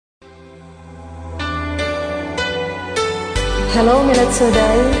Hello Milad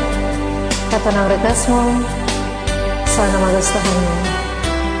Suday, kata ng request mo, sana magustuhan mo.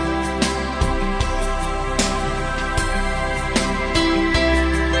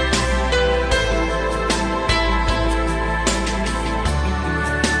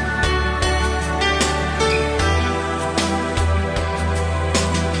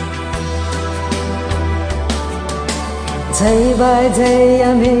 Day by day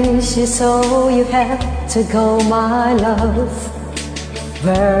I miss you, so you have to go, my love.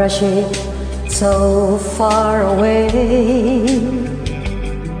 Where is she so far away?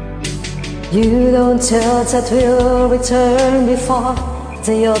 You don't tell that we'll return before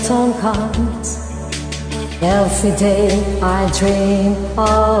the autumn comes. Every day I dream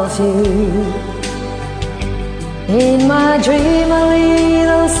of you. In my dream a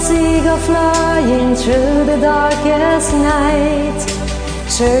little seagull flying through the darkest night,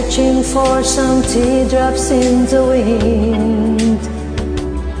 searching for some teardrops in the wind.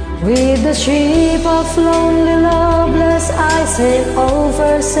 With the ship of lonely loveless I sail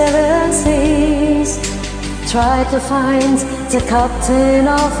over 7 seas, try to find the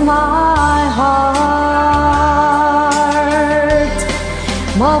captain of my heart.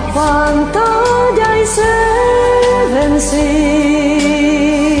 Mapantad ay 7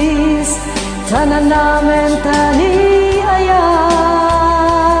 seas, tanan namin taniayat.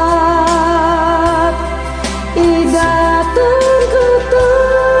 Idatong ko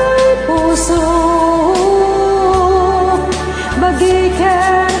to'y puso,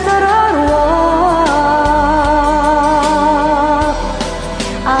 bagikan kararwa.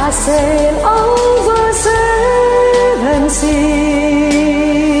 I sail over 7 seas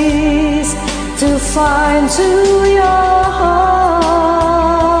to find to your heart.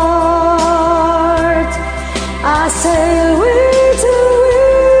 I sail with the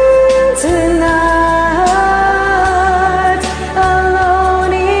wind tonight,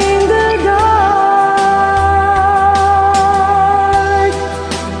 alone in the dark.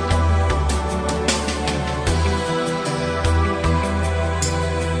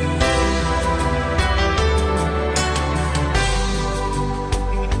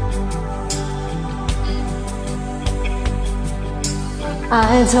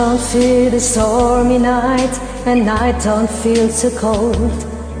 I don't feel the stormy night, and I don't feel too cold,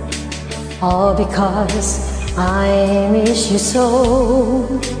 all because I miss you so.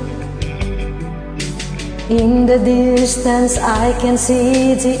 In the distance I can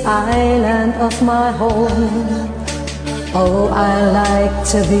see the island of my home. Oh, I like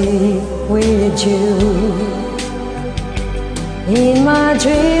to be with you. In my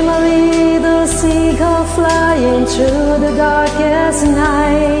dream a little seagull flying through the darkest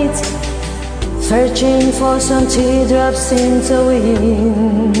night, searching for some teardrops in the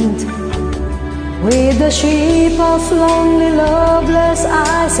wind. With the ship of lonely loveless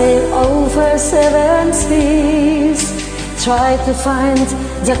I sail over 7 seas, try to find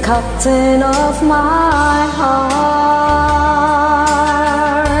the captain of my heart.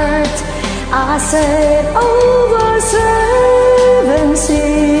 I sail over 7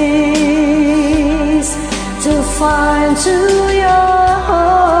 seas to find to your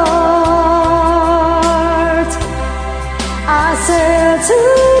heart. I sail to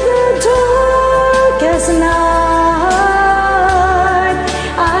the darkest night,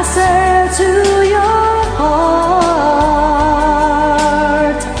 I sail to your heart.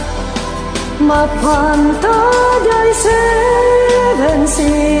 Mapantad ay 7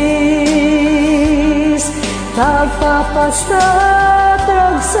 seas, tagpapasta't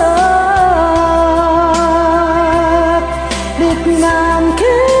ragsak. Ritnam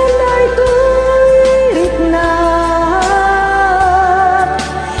kenay ko'y ritnap,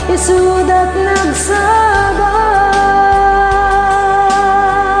 isudat nagsabat.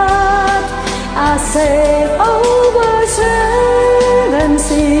 I sail over 7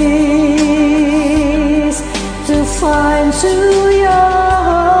 seas to find to your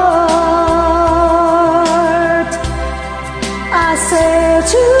heart. I sail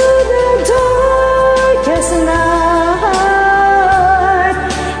to